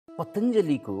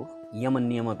पतञ्जलिको यम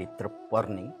नियमभित्र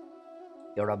पर्ने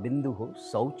एउटा बिन्दु हो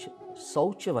शौच।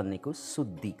 शौच भनेको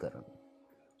शुद्धिकरण,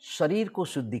 शरीरको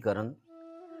शुद्धिकरण,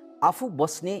 आफू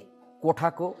बस्ने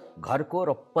कोठाको, घरको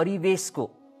र परिवेशको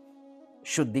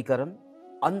शुद्धिकरण,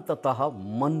 अन्ततः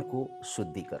मनको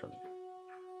शुद्धिकरण।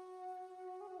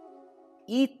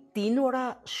 यी तीनवटा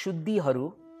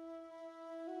शुद्धिहरू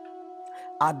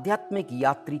आध्यात्मिक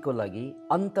यात्रीको लागि,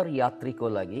 अन्तर्यात्रीको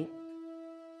लागि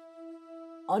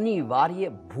अनिवार्य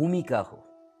भूमिका हो।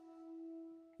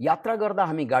 यात्रा गर्दा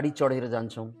हामी गाडी चढेर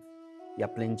जान्छौँ या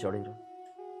प्लेन चढेर।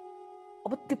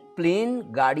 अब त्यो प्लेन,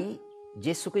 गाडी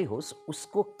जेसुकै होस्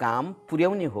उसको काम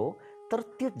पुर्याउने हो, तर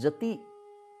त्यो जति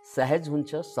सहज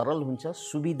हुन्छ, सरल हुन्छ,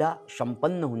 सुविधा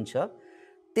सम्पन्न हुन्छ,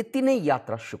 त्यति नै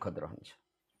यात्रा सुखद रहन्छ।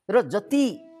 र जति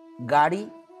गाडी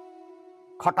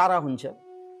खटारा हुन्छ,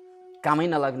 कामै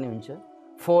नलाग्ने हुन्छ,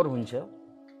 फोहोर हुन्छ,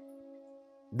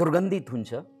 दुर्गन्धित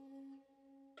हुन्छ,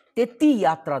 त्यति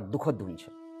यात्रा दुःखद हुन्छ।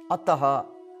 अतः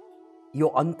यो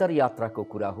अन्तर्यात्राको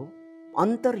कुरा हो।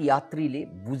 अन्तर्यात्रीले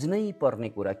बुझ्नै पर्ने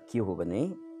कुरा के हो भने,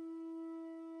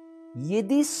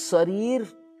 यदि शरीर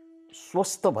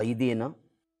स्वस्थ भइदिएन,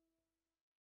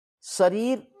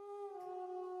 शरीर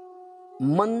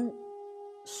मन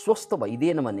स्वस्थ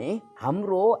भइदिएन भने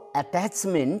हाम्रो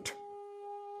एट्याचमेन्ट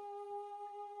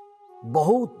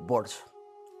बहुत बढ्छ।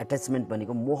 एट्याचमेन्ट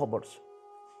भनेको मोह बढ्छ।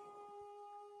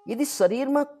 यदि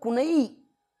शरीरमा कुनै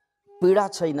पीडा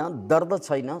छैन, दर्द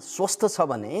छैन, स्वस्थ छ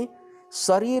भने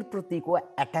शरीरप्रतिको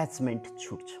एट्याचमेन्ट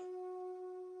छुट्छ।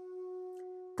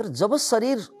 तर जब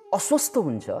शरीर अस्वस्थ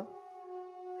हुन्छ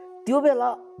त्यो बेला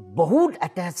बहुत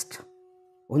एट्याच्ड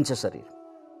हुन्छ शरीर।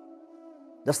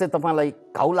 जस्तै तपाईलाई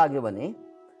घाउ लाग्यो भने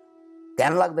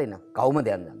ध्यान लाग्दैन, घाउमा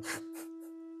ध्यान जान्छ।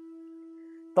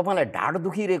 तपाईलाई ढाड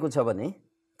दुखिरहेको छ भने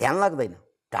ध्यान लाग्दैन,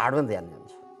 ढाडमा ध्यान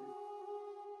जान्छ।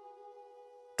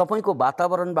 तपाईको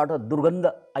वातावरणबाट दुर्गन्ध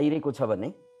आइरहेको छ भने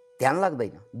ध्यान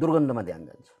लाग्दैन, दुर्गन्धमा ध्यान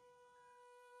जान्छ।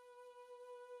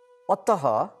 अतः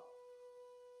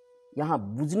यहाँ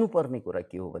बुझ्नुपर्ने कुरा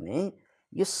के हो भने,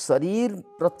 यो शरीर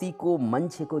प्रतिको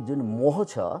मान्छेको जुन मोह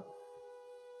छ,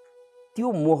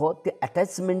 त्यो मोह, त्यो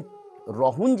एट्याचमेन्ट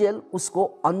रहुन्जेल उसको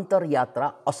अन्तर्यात्रा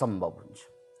असम्भव हुन्छ।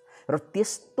 र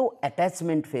त्यस्तो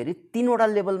एट्याचमेन्ट फेरि तीनवटा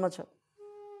लेभलमा छ।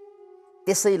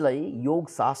 त्यसैलाई योग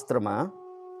शास्त्रमा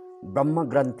ब्रह्म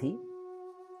ग्रन्थि,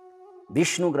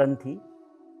 विष्णु ग्रन्थि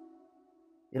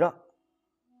र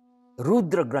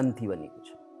रुद्र ग्रन्थि भनेको छ।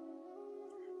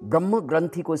 ब्रह्म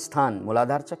ग्रन्थिको स्थान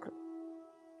मूलाधार चक्र,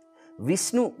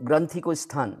 विष्णु ग्रन्थिको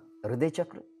स्थान हृदय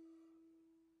चक्र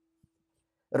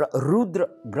र रुद्र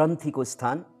ग्रन्थिको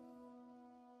स्थान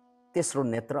तेस्रो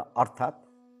नेत्र अर्थात्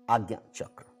आज्ञा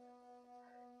चक्र।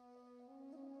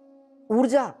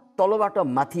 ऊर्जा तलबाट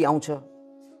माथि आउँछ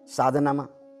साधनामा।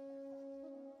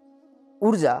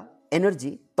 ऊर्जा,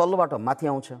 एनर्जी तलबाट माथि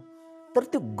आउँछ, तर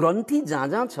त्यो ग्रन्थि जहाँ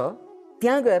जहाँ छ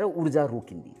त्यहाँ गएर ऊर्जा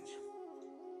रोकिदिन्छ।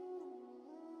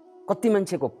 कति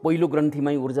मान्छेको पहिलो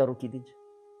ग्रन्थिमै ऊर्जा रोकिदिन्छ,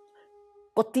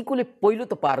 कतिकोले पहिलो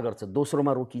त पार गर्छ,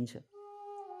 दोस्रोमा रोकिन्छ,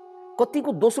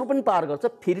 कतिको दोस्रो पनि पार गर्छ,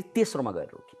 फेरि तेस्रोमा गएर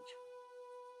रोकिन्छ।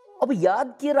 अब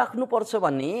याद के राख्नुपर्छ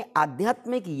भने,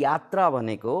 आध्यात्मिक यात्रा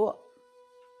भनेको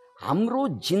हाम्रो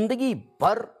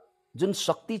जिन्दगीभर जुन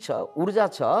शक्ति छ, ऊर्जा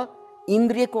छ,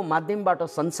 इन्द्रियको माध्यमबाट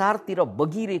संसारतिर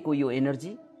बगिरहेको यो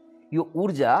एनर्जी, यो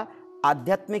ऊर्जा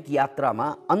आध्यात्मिक यात्रामा,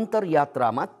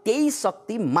 अन्तर्यात्रामा त्यही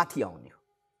शक्ति माथि आउने हो।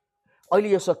 अहिले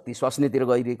यो शक्ति स्वास्नीतिर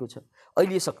गइरहेको छ,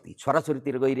 अहिले यो शक्ति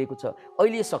छोराछोरीतिर गइरहेको छ,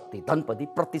 अहिले यो शक्ति धनपति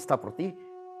प्रतिष्ठाप्रति,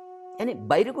 यानी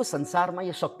बाहिरको संसारमा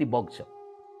यो शक्ति बग्छ।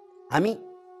 हामी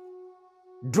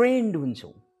ड्रेन्ड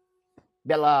हुन्छौँ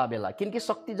बेला बेला, किनकि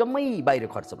शक्ति जम्मै बाहिर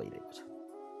खर्च भइरहेको छ।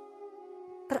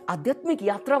 तर आध्यात्मिक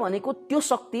यात्रा भनेको त्यो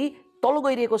शक्ति, तल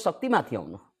गइरहेको शक्ति माथि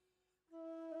आउनु।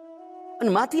 अनि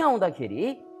माथि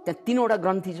आउँदाखेरि त्यहाँ तीनवटा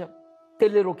ग्रन्थि छ,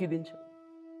 त्यसले रोकिदिन्छ।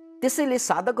 त्यसैले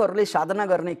साधकहरूले साधना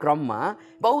गर्ने क्रममा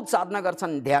बहुत साधना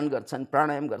गर्छन्, ध्यान गर्छन्,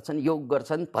 प्राणायाम गर्छन्, योग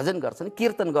गर्छन्, भजन गर्छन्,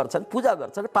 कीर्तन गर्छन्, पूजा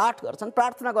गर्छन्, पाठ गर्छन्,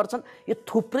 प्रार्थना गर्छन्। यो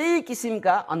थुप्रै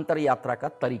किसिमका अन्तर्यात्राका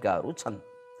तरिकाहरू छन्।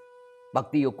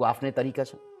 भक्ति योगको आफ्नै तरिका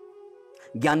छ,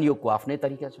 ज्ञान योगको आफ्नै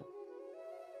तरिका छ,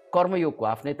 कर्मयोगको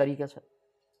आफ्नै तरिका छ,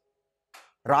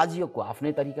 राजयोगको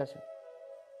आफ्नै तरिका छ।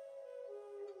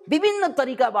 विभिन्न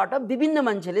तरिकाबाट विभिन्न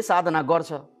मान्छेले साधना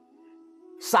गर्छ।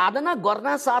 साधना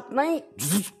गर्न साथ नै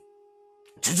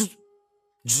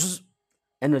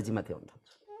एनर्जी माथि आउन थाल्छ।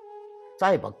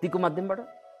 चाहे भक्तिको माध्यमबाट,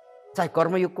 चाहे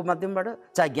कर्मयोगको माध्यमबाट,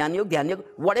 चाहे ज्ञान योग, ध्यान योग,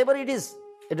 what ever it is,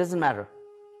 it doesn't matter.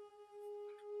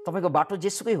 तपाईँको बाटो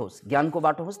जेसुकै होस्, ज्ञानको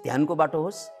बाटो होस्, ध्यानको बाटो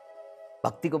होस्,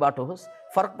 भक्तिको बाटो होस्,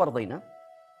 फरक पर्दैन।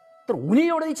 तर हुने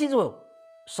एउटै चिज हो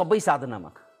सबै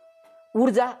साधनामा,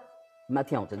 ऊर्जा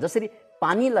माथि आउँछ। जसरी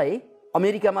पानीलाई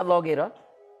अमेरिकामा लगेर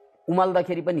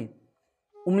उमाल्दाखेरि पनि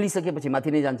उम्लिसकेपछि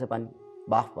माथि नै जान्छ पानी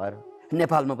बाफ भएर।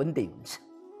 नेपालमा पनि त्यही हुन्छ,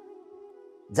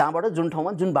 जहाँबाट जुन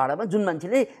ठाउँमा जुन भाँडामा जुन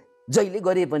मान्छेले जहिले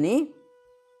गरे पनि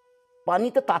पानी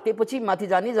त तातेपछि माथि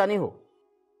जाने जाने हो।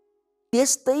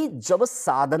 त्यस्तै जब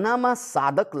साधनामा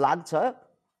साधक लाग्छ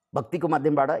भक्तिको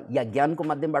माध्यमबाट या ज्ञानको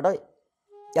माध्यमबाट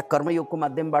या कर्मयोगको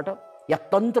माध्यमबाट या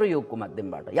तन्त्र योगको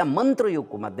माध्यमबाट या मन्त्र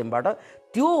योगको माध्यमबाट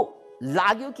त्यो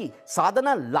लाग्यो कि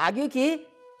साधना लाग्यो कि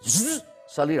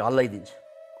शरीर हल्लाइदिन्छ।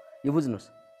 यो बुझ्नुहोस्,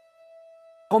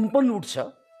 कम्पन उठ्छ,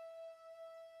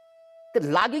 त्यो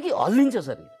लाग्यो कि हल्लिन्छ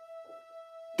शरीर।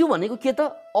 त्यो भनेको के त,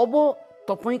 अब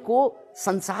तपाईको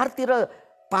संसारतिर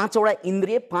 5वटा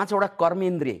इन्द्रिय 5वटा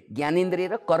कर्मेन्द्रिय ज्ञानेन्द्रिय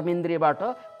र कर्मेन्द्रियबाट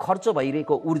खर्च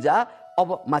भइरहेको ऊर्जा अब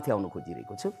माथि आउन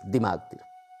खोजिरहेको छ दिमागतिर।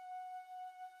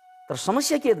 तर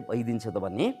समस्या के भइदिन्छ त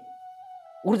भने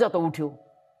ऊर्जा त उठ्यो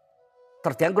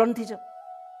तर त्यहाँ ग्रन्थि छ।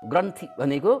 ग्रन्थि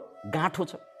भनेको गाँठो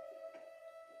छ,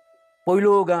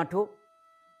 पहिलो गाँठो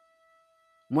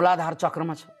मूलाधार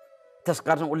चक्रमा छ,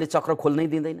 त्यसकारण उसले चक्र खोल्नै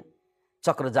दिँदैन,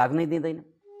 चक्र जाग्नै दिँदैन।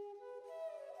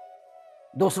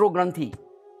 दोस्रो ग्रन्थि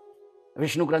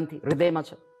विष्णु ग्रन्थि हृदयमा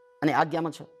छ अनि आज्ञामा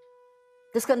छ।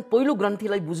 त्यसकारण पहिलो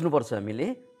ग्रन्थिलाई बुझ्नुपर्छ हामीले।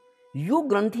 यो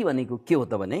ग्रन्थि भनेको के हो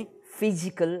त भने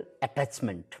फिजिकल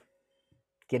एट्याचमेन्ट।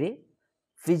 के रे?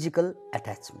 Physical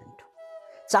attachment.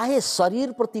 चाहे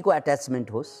शरीरप्रतिको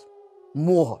एट्याचमेन्ट होस्,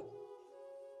 मोह।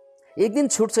 एक दिन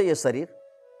छुट्छ यो शरीर,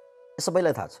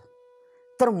 सबैलाई थाहा छ।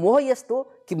 तर मोह यस्तो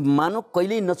कि मानव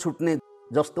कहिल्यै नछुट्ने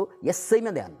जस्तो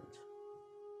यसैमा ध्यान हुन्छ।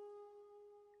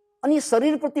 अनि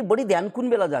शरीरप्रति बढी ध्यान कुन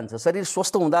बेला जान्छ? शरीर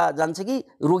स्वस्थ हुँदा जान्छ कि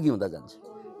रोगी हुँदा जान्छ?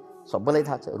 सबैलाई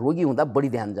थाहा छ, रोगी हुँदा बढी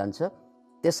ध्यान जान्छ।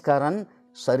 त्यसकारण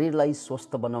शरीरलाई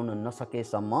स्वस्थ बनाउन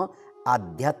नसकेसम्म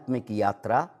आध्यात्मिक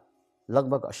यात्रा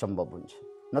लगभग असम्भव हुन्छ,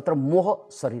 नत्र मोह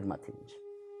शरीरमाथि हुन्छ।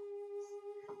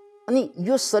 अनि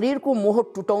यो शरीरको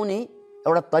मोह टुटाउने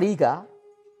एउटा तरिका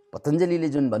पतञ्जलिले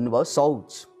जुन भन्नुभयो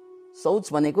शौच। शौच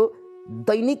भनेको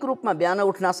दैनिक रूपमा बिहान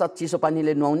उठ्नासाथ चिसो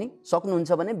पानीले नुहाउने,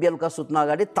 सक्नुहुन्छ भने बेलुका सुत्न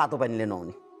अगाडि तातो पानीले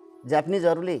नुहाउने।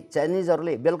 जापानिजहरूले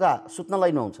चाइनिजहरूले बेलुका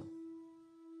सुत्नलाई नुहाउँछ,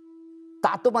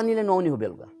 तातो पानीले नुहाउने हो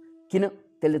बेलुका। किन?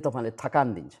 त्यसले तपाईँलाई थकान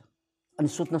दिन्छ अनि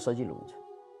सुत्न सजिलो हुन्छ।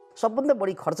 सबभन्दा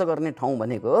बढी खर्च गर्ने ठाउँ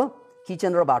भनेको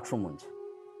किचन र बाथरुम हुन्छ,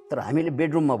 तर हामीले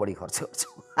बेडरुममा बढी खर्च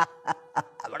गर्छौँ।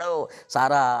 बडो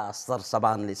सारा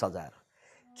सामानले सजाएर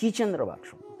किचन र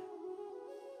बाथरुम,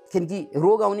 किनकि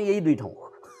रोग आउने यही दुई ठाउँ हो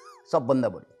सबभन्दा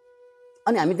बढी,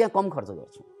 अनि हामी त्यहाँ कम खर्च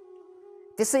गर्छौँ।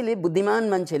 त्यसैले बुद्धिमान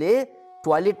मान्छेले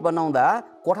टोयलेट बनाउँदा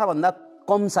कोठाभन्दा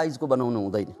कम साइजको बनाउनु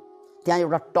हुँदैन। त्यहाँ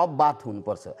एउटा टप बाथ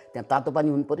हुनुपर्छ, त्यहाँ तातो पानी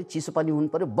हुनु पर्यो, चिसो पानी हुनु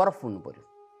पर्यो, बरफ हुनु पर्यो।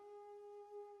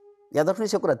 याद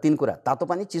राख्नुहोस् यो कुरा, 3 कुरा: तातो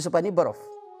पानी, चिसो पानी, बरफ।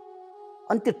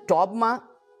 अनि त्यो टबमा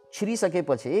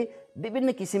छिरिसकेपछि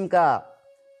विभिन्न किसिमका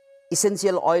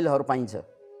इसेन्सियल ओइलहरू पाइन्छ।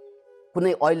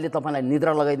 कुनै ओइलले तपाईँलाई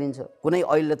निद्रा लगाइदिन्छ, कुनै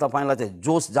ओइलले तपाईँलाई चाहिँ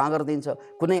जोस जाँगर दिन्छ,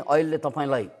 कुनै ओइलले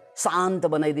तपाईँलाई शान्त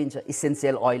बनाइदिन्छ।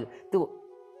 इसेन्सियल ओइल, त्यो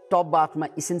टप बाथमा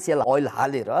इसेन्सियल ओइल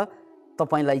हालेर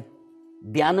तपाईँलाई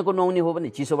बिहानको नुहाउने हो भने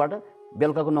चिसोबाट,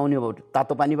 बेलुकाको नुहाउने हो भने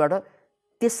तातो पानीबाट,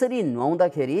 त्यसरी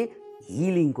नुहाउँदाखेरि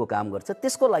हिलिङको काम गर्छ।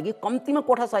 त्यसको लागि कम्तीमा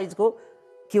कोठा साइजको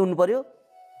के हुनु पर्यो?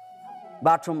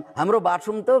 बाथरुम। हाम्रो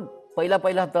बाथरुम त पहिला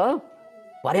पहिला त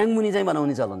भर्याङमुनि चाहिँ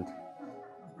बनाउने चलन थियो,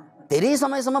 धेरै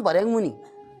समयसम्म भर्याङमुनि।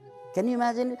 Can you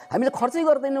imagine? हामीले खर्चै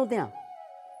गर्दैनौँ त्यहाँ।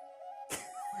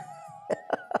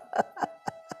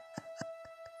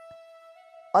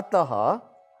 अतः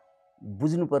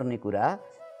बुझ्नुपर्ने कुरा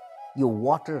यो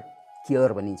वाटर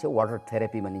केयर भनिन्छ, वाटर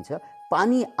थेरापी भनिन्छ।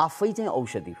 पानी आफै चाहिँ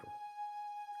औषधि हो,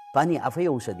 पानी आफै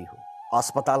औषधि हो।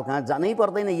 अस्पताल कहाँ जानै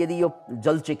पर्दैन यदि यो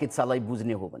जल चिकित्सालाई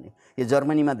बुझ्ने हो भने। यो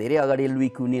जर्मनीमा धेरै अगाडि लुई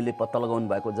क्युनीले पत्ता लगाउनु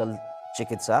भएको जल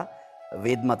चिकित्सा,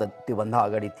 वेदमा त त्योभन्दा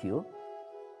अगाडि थियो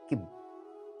कि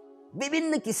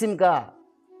विभिन्न किसिमका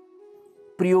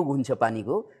प्रयोग हुन्छ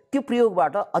पानीको। त्यो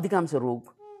प्रयोगबाट अधिकांश रोग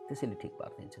त्यसैले ठिक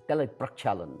पारिदिन्छ। त्यसलाई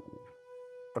प्रक्षालन।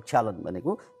 प्रक्षालन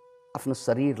भनेको आफ्नो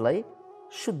शरीरलाई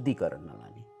शुद्धिकरण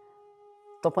लाने।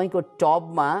 तपाईँको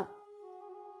टबमा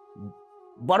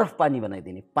बरफ पानी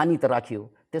बनाइदिने, पानी त राखियो,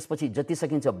 त्यसपछि जति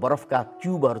सकिन्छ बरफका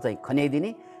क्युबहरू चाहिँ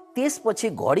खन्याइदिने। त्यसपछि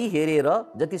घडी हेरेर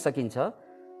जति सकिन्छ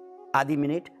आधी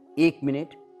मिनट, 1 मिनट,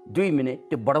 2 मिनट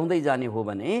त्यो बढाउँदै जाने हो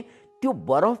भने त्यो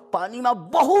बरफ पानीमा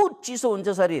बहुत चिसो हुन्छ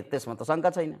शरीर, त्यसमा त शङ्का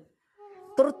छैन।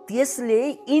 तर त्यसले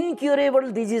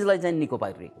इन्क्युरेबल डिजिजलाई चाहिँ निको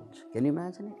पारिरहेको हुन्छ। किन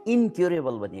इमेजिन?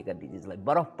 इन्क्युरेबल भनिएका डिजिजलाई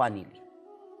बरफ पानीले,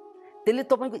 त्यसले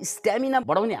तपाईँको स्ट्यामिना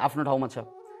बढाउने आफ्नो ठाउँमा छ।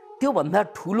 त्योभन्दा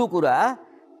ठुलो कुरा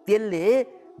त्यसले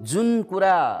जुन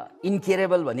कुरा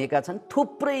इन्क्युरेबल भनिएका छन्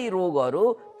थुप्रै रोगहरू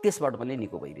त्यसबाट पनि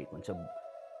निको भइरहेको हुन्छ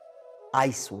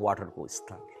आइस वाटरको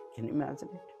स्थानले। किन इमेजिन?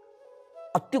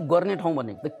 त्यो गर्ने ठाउँ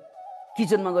भनेको त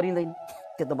किचनमा गरिँदैन,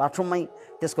 त्यो त बाथरुममै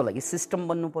त्यसको लागि सिस्टम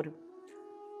बन्नु पर्यो।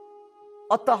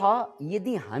 अतः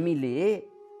यदि हामीले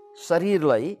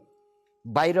शरीरलाई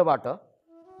बाहिरबाट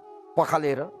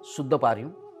पखालेर शुद्ध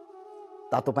पार्यौँ,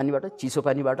 तातो पानीबाट, चिसो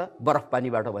पानीबाट, बरफ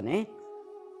पानीबाट, भने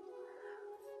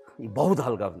बहुत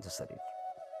हल्का हुन्छ शरीर,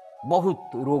 बहुत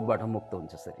रोगबाट मुक्त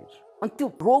हुन्छ शरीर। अनि त्यो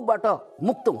रोगबाट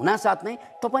मुक्त हुनासाथ नै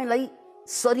तपाईँलाई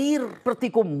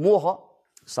शरीरप्रतिको मोह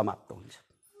समाप्त हुन्छ।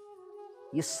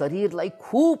 यो शरीरलाई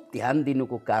खुब ध्यान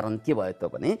दिनुको कारण के भयो त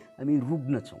भने हामी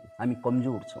रुग्ण छौँ, हामी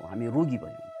कमजोर छौँ, हामी रोगी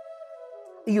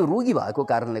भयौँ। यो रोगी भएको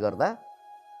कारणले गर्दा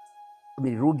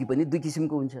हामी रोगी पनि दुई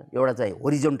किसिमको हुन्छ। एउटा चाहिँ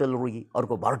होरिजोन्टल रोगी,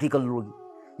 अर्को भर्टिकल रोगी।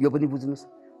 यो पनि बुझ्नुहोस्।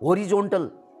 होरिजोन्टल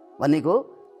भनेको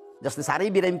जस्तै साह्रै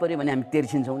बिरामी पऱ्यो भने हामी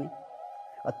तेर्सिन्छौँ नि,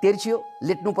 तेर्सियो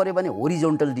लेट्नु पऱ्यो भने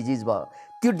होरिजोन्टल डिजिज भयो।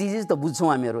 त्यो डिजिज त बुझ्छौँ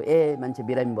हामीहरू, ए मान्छे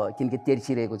बिरामी भयो किनकि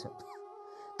तेर्सिरहेको छ।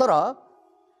 तर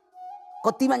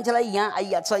कति मान्छेलाई यहाँ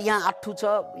आइया छ, यहाँ आठु छ,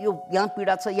 यो यहाँ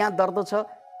पीडा छ, यहाँ दर्द छ,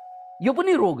 यो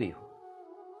पनि रोगै हो।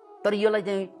 तर यसलाई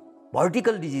चाहिँ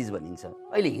भर्टिकल डिजिज भनिन्छ।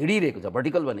 अहिले हिँडिरहेको छ,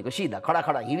 भर्टिकल भनेको सिधा खडा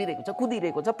खडा हिँडिरहेको छ,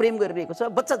 कुदिरहेको छ, प्रेम गरिरहेको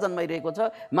छ, बच्चा जन्माइरहेको छ,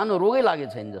 मानव रोगै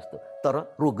लागेको छैन जस्तो,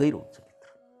 तर रोगै रोग छ भित्र।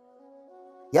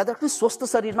 याद राख्नु, स्वस्थ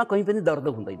शरीरमा कहीँ पनि दर्द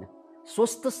हुँदैन।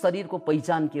 स्वस्थ शरीरको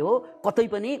पहिचान के हो? कतै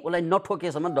पनि उसलाई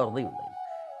नठोकेसम्म दर्दै हुँदैन।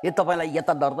 यदि तपाईँलाई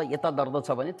यता दर्द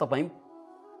छ भने तपाईँ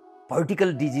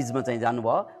भर्टिकल डिजिजमा चाहिँ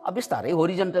जानुभयो, अब बिस्तारै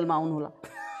होरिजोन्टलमा आउनु होला।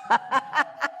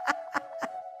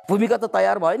 भूमिका त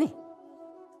तयार भयो नि।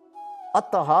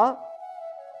 अतः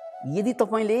यदि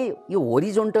तपाईँले यो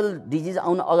होरिजोन्टल डिजिज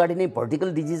आउन अगाडि नै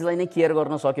भर्टिकल डिजिजलाई नै केयर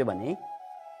गर्न सक्यो भने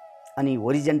अनि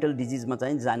होरिजोन्टल डिजिजमा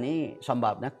चाहिँ जाने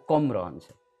सम्भावना कम रहन्छ।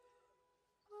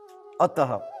 अतः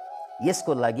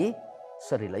यसको लागि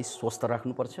शरीरलाई स्वस्थ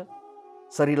राख्नुपर्छ।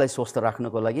 शरीरलाई स्वस्थ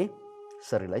राख्नको लागि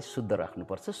शरीरलाई शुद्ध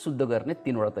राख्नुपर्छ। शुद्ध गर्ने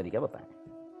 3वटा तरिका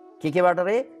बताएँ। केबाट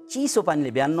रे? चिसो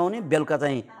पानीले बिहान नुहाउने, बेलुका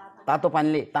चाहिँ तातो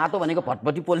पानीले, तातो भनेको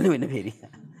भटभटी पोल्ने होइन फेरि,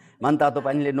 मन तातो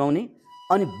पानीले नुहाउने,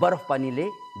 अनि बरफ पानीले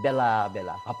बेला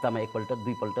बेला हप्तामा एकपल्ट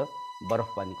दुईपल्ट बरफ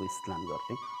पानीको स्नान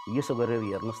गर्ने। यसो गरेर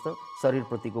हेर्नुहोस् त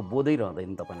शरीरप्रतिको बोधै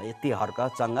रहँदैन तपाईँलाई। यति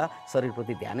हर्का चङ्गा,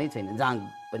 शरीरप्रति ध्यानै छैन। जहाँ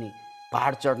पनि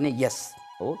पहाड चढ्ने यस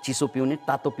हो, चिसो पिउने,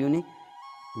 तातो पिउने,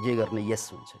 जे गर्ने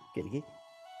यस हुन्छ, किनकि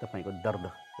तपाईँको दर्द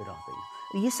रहँदैन।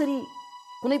 यसरी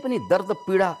कुनै पनि दर्द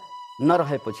पीडा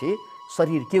नरहेपछि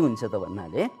शरीर के हुन्छ त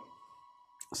भन्नाले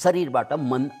शरीरबाट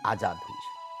मन आजाद हुन्छ।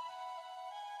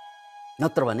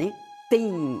 नत्र भने त्यही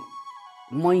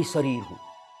मै शरीर हुँ,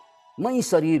 मै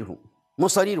शरीर हुँ, म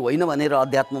शरीर होइन भनेर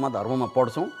अध्यात्ममा धर्ममा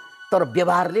पढ्छौँ, तर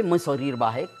व्यवहारले म शरीर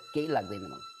बाहेक केही लाग्दैन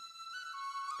मलाई।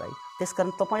 राइट?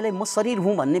 त्यसकारण तपाईँलाई म शरीर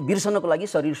हुँ भन्ने बिर्सनको लागि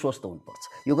शरीर स्वस्थ हुनुपर्छ।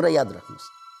 यो कुरा याद राख्नुहोस्।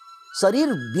 शरीर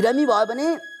बिरामी भयो भने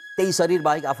त्यही शरीर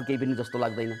बाहेक आफू केही पनि जस्तो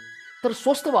लाग्दैन, तर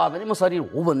स्वस्थ भयो भने म शरीर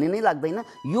हो भन्ने नै लाग्दैन।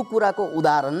 यो कुराको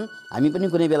उदाहरण हामी पनि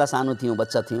कुनै बेला सानो थियौँ,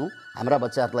 बच्चा थियौँ, हाम्रा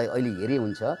बच्चाहरूलाई अहिले हेरे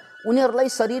हुन्छ, उनीहरूलाई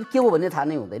शरीर के हो भन्ने थाहा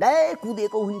नै हुँदैन। ए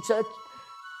कुदेको हुन्छ,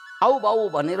 आऊ बाउ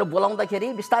भनेर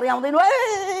बोलाउँदाखेरि बिस्तारै आउँदैन,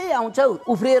 ए आउँछ,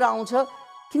 उफ्रिएर आउँछ,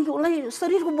 किनकि उसलाई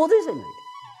शरीरको बोधै छैन,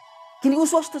 किनकि ऊ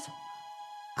स्वस्थ छ।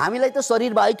 हामीलाई त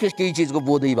शरीर बाहेक केही चिजको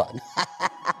बोधै भएन।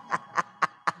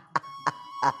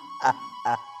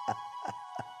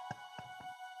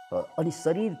 अनि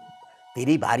शरीर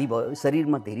धेरै भारी भयो,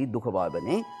 शरीरमा धेरै दुःख भयो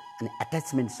भने अनि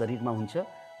एट्याचमेन्ट शरीरमा हुन्छ।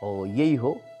 हो, यही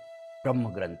हो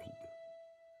ब्रह्मग्रन्थि।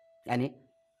 यानी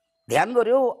ध्यान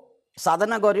गर्यो,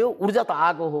 साधना गर्यो, ऊर्जा त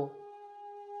आएको हो,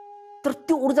 तर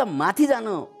त्यो ऊर्जा माथि जान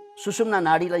सुषुम्ना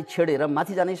नाडीलाई छेडेर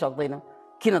माथि जानै सक्दैन।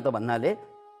 किन त भन्नाले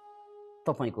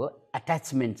तपाईँको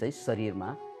एट्याचमेन्ट चाहिँ शरीरमा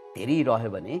धेरै रह्यो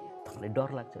भने तपाईँलाई डर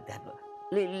लाग्छ।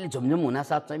 ध्यान झुमझुम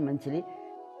हुनासाथ चाहिँ मान्छेले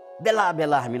बेला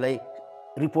बेला हामीलाई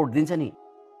रिपोर्ट दिन्छ नि,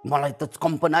 मलाई त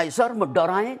कम्पन आयो सर, म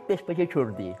डराएँ, त्यसपछि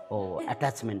छोडिदिएँ। हो,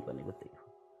 एट्याचमेन्ट भनेको त्यही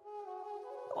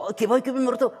हो। के भयो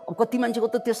मेरो त कति मान्छेको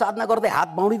त त्यो साधना गर्दै हात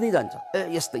बाउडिँदै जान्छ,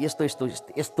 ए यस्तो यस्तो यस्तो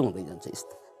यस्तो यस्तो हुँदै जान्छ,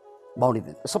 यस्तो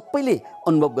बाउडिँदै। सबैले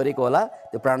अनुभव गरेको होला,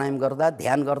 त्यो प्राणायाम गर्दा,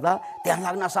 ध्यान गर्दा, ध्यान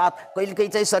लाग्न साथ कहिलेकाहीँ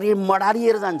चाहिँ शरीर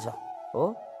मडारिएर जान्छ। हो,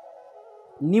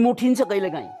 निमुठिन्छ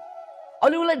कहिलेकाहीँ,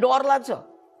 अलि उसलाई डर लाग्छ,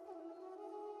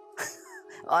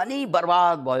 अनि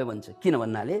बर्बाद भयो भन्छ। किन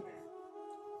भन्नाले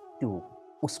त्यो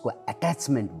उसको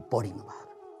एट्याचमेन्ट बडीमा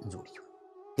भएर जोडियो।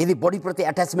 यदि बडीप्रति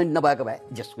एट्याचमेन्ट नभएको भए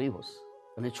जसकै होस्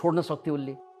भने छोड्न सक्थ्यो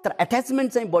उसले, तर एट्याचमेन्ट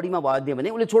चाहिँ बडीमा भइदियो भने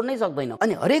उसले छोड्नै सक्दैन।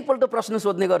 अनि हरेकपल्ट प्रश्न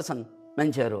सोध्ने गर्छन्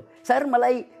मान्छेहरू, सर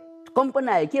मलाई कम्पन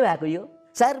आयो, के भएको यो?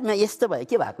 सर म यस्तो भयो,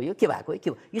 के भएको यो? के भएको के?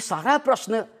 यो सारा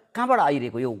प्रश्न कहाँबाट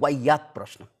आइरहेको? यो वाहियात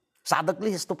प्रश्न।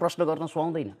 साधकले यस्तो प्रश्न गर्न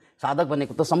सुहाउँदैन। साधक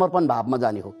भनेको त समर्पण भावमा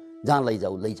जाने हो, जहाँ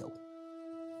लैजाऊ लैजाऊ।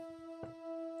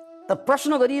 तर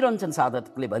प्रश्न गरिरहन्छन्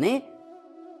साधकले भने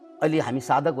अहिले हामी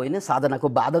साधक होइन, साधनाको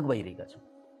बाधक भइरहेका छौँ,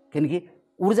 किनकि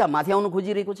ऊर्जा माथि आउन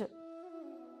खोजिरहेको छ,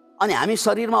 अनि हामी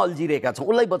शरीरमा अल्झिरहेका छौँ,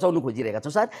 उसलाई बचाउनु खोजिरहेका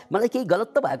छौँ। सायद मलाई केही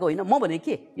गलत त भएको होइन, म भने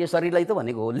के यो शरीरलाई त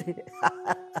भनेको होले।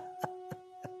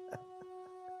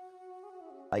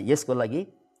 यसको लागि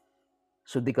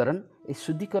शुद्धिकरण,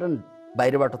 शुद्धिकरण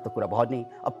बाहिरबाट त कुरा भयो नि।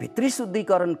 अब भित्री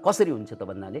शुद्धिकरण कसरी हुन्छ त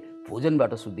भन्नाले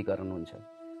भोजनबाट शुद्धिकरण हुन्छ।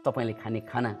 तपाईँले खाने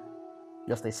खाना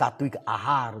जस्तै सात्विक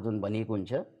आहार जुन भनिएको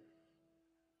हुन्छ,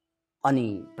 अनि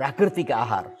प्राकृतिक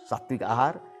आहार, सात्विक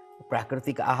आहार,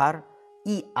 प्राकृतिक आहार,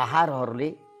 यी आहारहरूले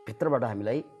भित्रबाट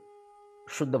हामीलाई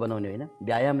शुद्ध बनाउने होइन,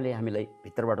 व्यायामले हामीलाई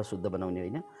भित्रबाट शुद्ध बनाउने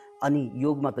होइन। अनि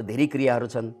योगमा त धेरै क्रियाहरू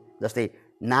छन्, जस्तै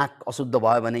नाक अशुद्ध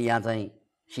भयो भने यहाँ चाहिँ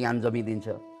सियान जमिदिन्छ,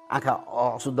 आँखा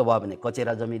अशुद्ध भयो भने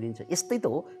कचेरा जमिदिन्छ। यस्तै त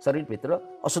हो,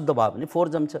 शरीरभित्र अशुद्ध भयो भने फोहोर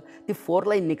जम्छ। त्यो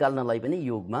फोहोरलाई निकाल्नलाई पनि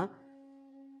योगमा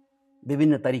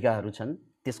विभिन्न तरिकाहरू छन्।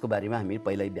 त्यसको बारेमा हामी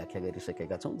पहिल्यै व्याख्या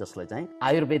गरिसकेका छौँ, जसलाई चाहिँ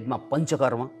आयुर्वेदमा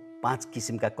पञ्चकर्म, 5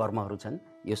 किसिमका कर्महरू छन्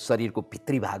यो शरीरको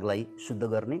भित्री भागलाई शुद्ध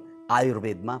गर्ने।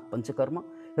 आयुर्वेदमा पञ्चकर्म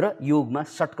र योगमा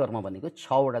षट्कर्म भनेको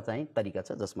 6वटा चाहिँ तरिका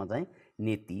छ, जसमा चाहिँ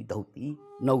नेति, धौती,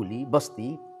 नौली,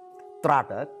 बस्ती,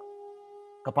 त्राटक,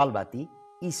 कपालभाती,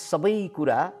 यी सबै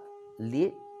कुराले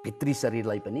भित्री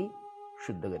शरीरलाई पनि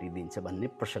शुद्ध गरिदिन्छ भन्ने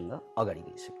प्रसङ्ग अगाडि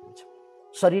गइसकेको छ।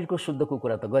 शरीरको शुद्धको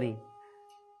कुरा त गरेँ,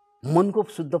 मनको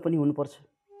शुद्ध पनि हुनुपर्छ।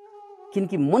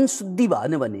 किनकि मन शुद्धि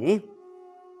भएन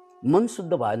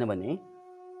भने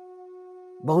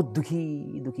बहुत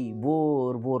दुखी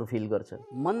बोर फिल गर्छ।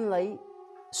 मनलाई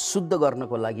शुद्ध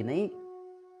गर्नको लागि नै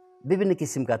विभिन्न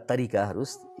किसिमका तरिकाहरू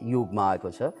योगमा आएको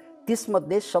छ।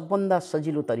 त्यसमध्ये सबभन्दा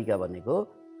सजिलो तरिका भनेको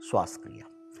श्वास क्रिया।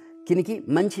 किनकि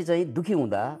मान्छे चाहिँ दुखी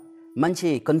हुँदा,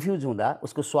 मान्छे कन्फ्युज हुँदा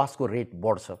उसको श्वासको रेट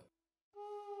बढ्छ।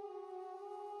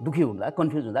 दुखी हुँदा,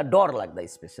 कन्फ्युज हुँदा, डर लाग्दा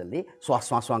स्पेसल्ली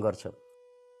श्वास गर्छ।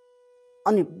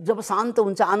 अनि जब शान्त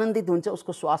हुन्छ, आनन्दित हुन्छ,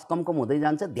 उसको श्वास कम हुँदै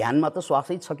जान्छ। ध्यानमा त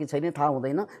श्वासै छ कि छैन थाहा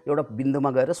हुँदैन, एउटा बिन्दुमा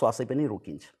गएर श्वासै पनि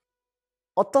रोकिन्छ।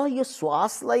 अत यो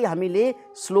श्वासलाई हामीले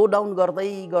स्लो डाउन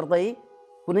गर्दै गर्दै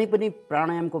कुनै पनि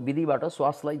प्राणायामको विधिबाट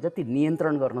श्वासलाई जति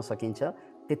नियन्त्रण गर्न सकिन्छ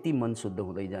त्यति मन शुद्ध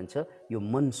हुँदै जान्छ। यो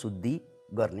मन शुद्धि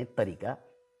गर्ने तरिका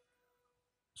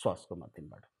श्वासको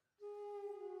माध्यमबाट,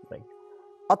 राइट।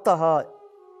 अतः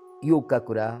योगका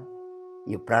कुरा,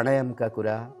 यो प्राणायामका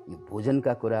कुरा, यो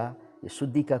भोजनका कुरा, यो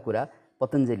शुद्धिका कुरा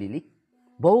पतञ्जलिले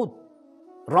बहुत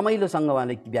रमाइलोसँग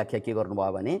उहाँले व्याख्या के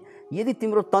गर्नुभयो भने यदि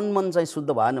तिम्रो तन मन चाहिँ शुद्ध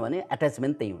भएन भने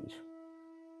एट्याचमेन्ट त्यही हुन्छ।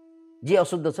 जे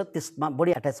अशुद्ध छ त्यसमा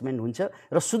बढी एट्याचमेन्ट हुन्छ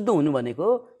र शुद्ध हुनु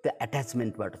भनेको त्यो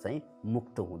एट्याचमेन्टबाट चाहिँ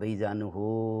मुक्त हुँदै जानु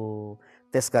हो।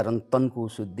 त्यसकारण तनको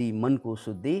शुद्धि, मनको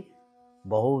शुद्धि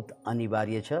बहुत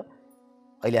अनिवार्य छ।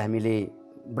 अहिले हामीले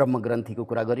ब्रह्मग्रन्थीको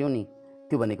कुरा गऱ्यौँ नि,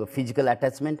 त्यो भनेको फिजिकल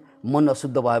एट्याचमेन्ट। मन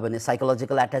अशुद्ध भयो भने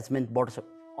साइकोलोजिकल एट्याचमेन्ट बढ्छ।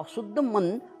 अशुद्ध मन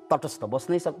तटस्थ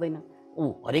बस्नै सक्दैन, ऊ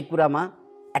हरेक कुरामा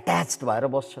एट्याच्ड भएर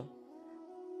बस्छ।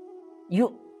 यो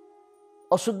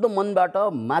अशुद्ध मनबाट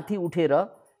माथि उठेर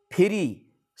फेरि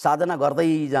साधना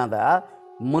गर्दै जाँदा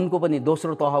मनको पनि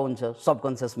दोस्रो तह हुन्छ,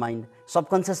 सबकन्सियस माइन्ड।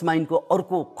 सबकन्सियस माइन्डको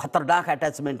अर्को खतरनाक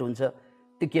एट्याचमेन्ट हुन्छ,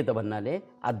 त्यो के त भन्नाले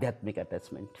आध्यात्मिक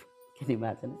एट्याचमेन्ट।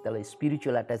 किनभने त्यसलाई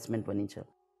स्पिरिचुअल एट्याचमेन्ट भनिन्छ।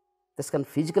 त्यसकारण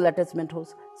फिजिकल एट्याचमेन्ट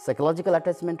होस्, साइकोलोजिकल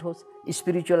एट्याचमेन्ट होस्,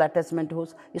 स्पिरिचुअल एट्याचमेन्ट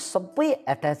होस्, यो सबै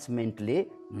एट्याचमेन्टले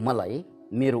मलाई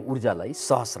मेरो ऊर्जालाई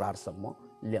सहस्रारसम्म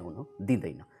ल्याउन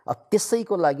दिँदैन।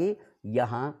 त्यसैको लागि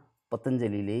यहाँ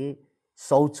पतञ्जलिले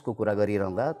शौचको कुरा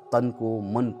गरिरहँदा तनको,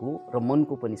 मनको र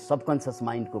मनको पनि सबकन्सियस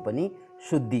माइन्डको पनि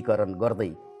शुद्धिकरण गर्दै,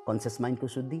 कन्सियस माइन्डको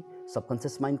शुद्धि,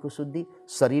 सबकन्सियस माइन्डको शुद्धि,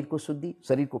 शरीरको शुद्धि,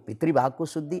 शरीरको भित्री भागको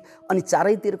शुद्धि, अनि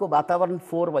चारैतिरको वातावरण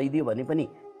फोहोर भइदियो भने पनि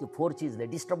त्यो फोहोर चिजले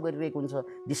डिस्टर्ब गरिरहेको हुन्छ।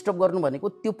 डिस्टर्ब गर्नु भनेको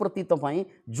त्यो प्रति तपाईँ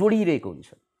जोडिरहेको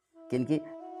हुन्छ। किनकि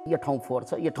यो ठाउँ फोहोर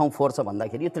छ, यो ठाउँ फोहोर छ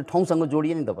भन्दाखेरि त्यो ठाउँसँग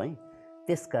जोडियो नि तपाईँ।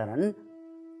 त्यसकारण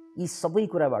यी सबै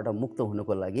कुराबाट मुक्त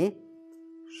हुनुको लागि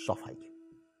सफाइ,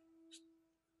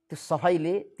 त्यो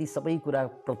सफाइले ती सबै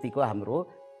कुराप्रतिको हाम्रो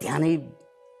ध्यानै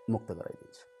मुक्त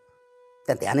गराइदिन्छ।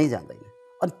 त्यहाँ ध्यानै जाँदैन।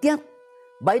 अनि त्यहाँ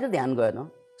बाहिर ध्यान गएन,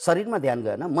 शरीरमा ध्यान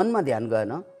गएन, मनमा ध्यान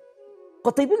गएन,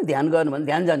 कतै पनि ध्यान गएन भने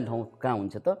ध्यान जाने ठाउँ कहाँ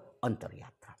हुन्छ त?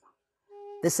 अन्तर्यात्रामा।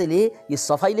 त्यसैले यो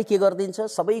सफाइले के गरिदिन्छ?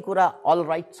 सबै कुरा अल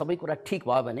राइट, सबै कुरा ठिक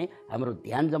भयो भने हाम्रो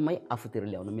ध्यान जम्मै आफूतिर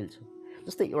ल्याउन मिल्छ।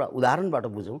 जस्तै एउटा उदाहरणबाट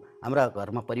बुझौँ, हाम्रा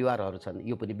घरमा परिवारहरू छन्,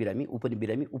 यो पनि बिरामी, ऊ पनि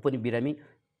बिरामी, ऊ पनि बिरामी,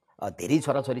 धेरै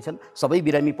छोराछोरी छन्, सबै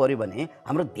बिरामी पऱ्यो भने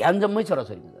हाम्रो ध्यान जम्मै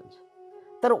छोराछोरीमा जान्छ।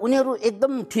 तर उनीहरू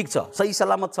एकदम ठिक छ, सही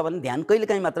सलामत छ भने ध्यान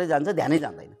कहिलेकाहीँ मात्रै जान्छ, ध्यानै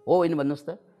जान्दैन। हो होइन भन्नुहोस्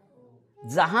त?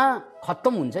 जहाँ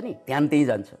खत्तम हुन्छ नि ध्यान त्यहीँ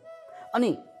जान्छ। अनि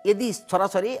यदि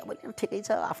छोराछोरी अब ठिकै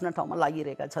छ, आफ्ना ठाउँमा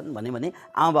लागिरहेका छन् भने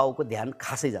आमा बाउको ध्यान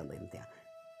खासै जान्दैन त्यहाँ।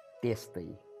 त्यस्तै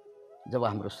जब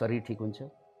हाम्रो शरीर ठिक हुन्छ,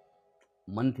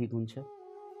 मन ठिक हुन्छ,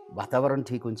 वातावरण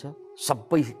ठिक हुन्छ,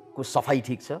 सबैको सफाइ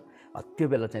ठिक छ, त्यो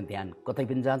बेला चाहिँ ध्यान कतै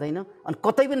पनि जाँदैन। अनि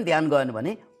कतै पनि ध्यान गएन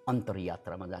भने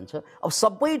अन्तरयात्रामा जान्छ। अब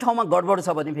सबै ठाउँमा गडबड छ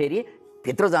भने फेरि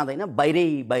भित्र जाँदैन,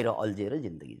 बाहिर अल्झिएर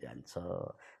जिन्दगी जान्छ।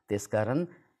 त्यसकारण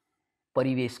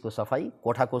परिवेशको सफाई,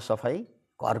 कोठाको सफाई,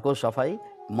 घरको सफाई,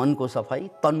 मनको सफाई,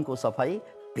 तनको सफाई,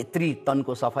 भित्री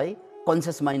तनको सफाई,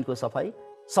 कन्सियस माइन्डको सफाई,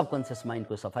 सबकन्सियस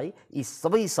माइन्डको सफाई, यी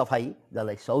सबै सफाई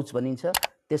जसलाई शौच भनिन्छ,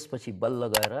 त्यसपछि बल्ल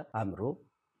गएर हाम्रो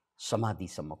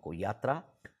समाधिसम्मको यात्रा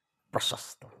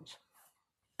प्रशस्त हुन्छ।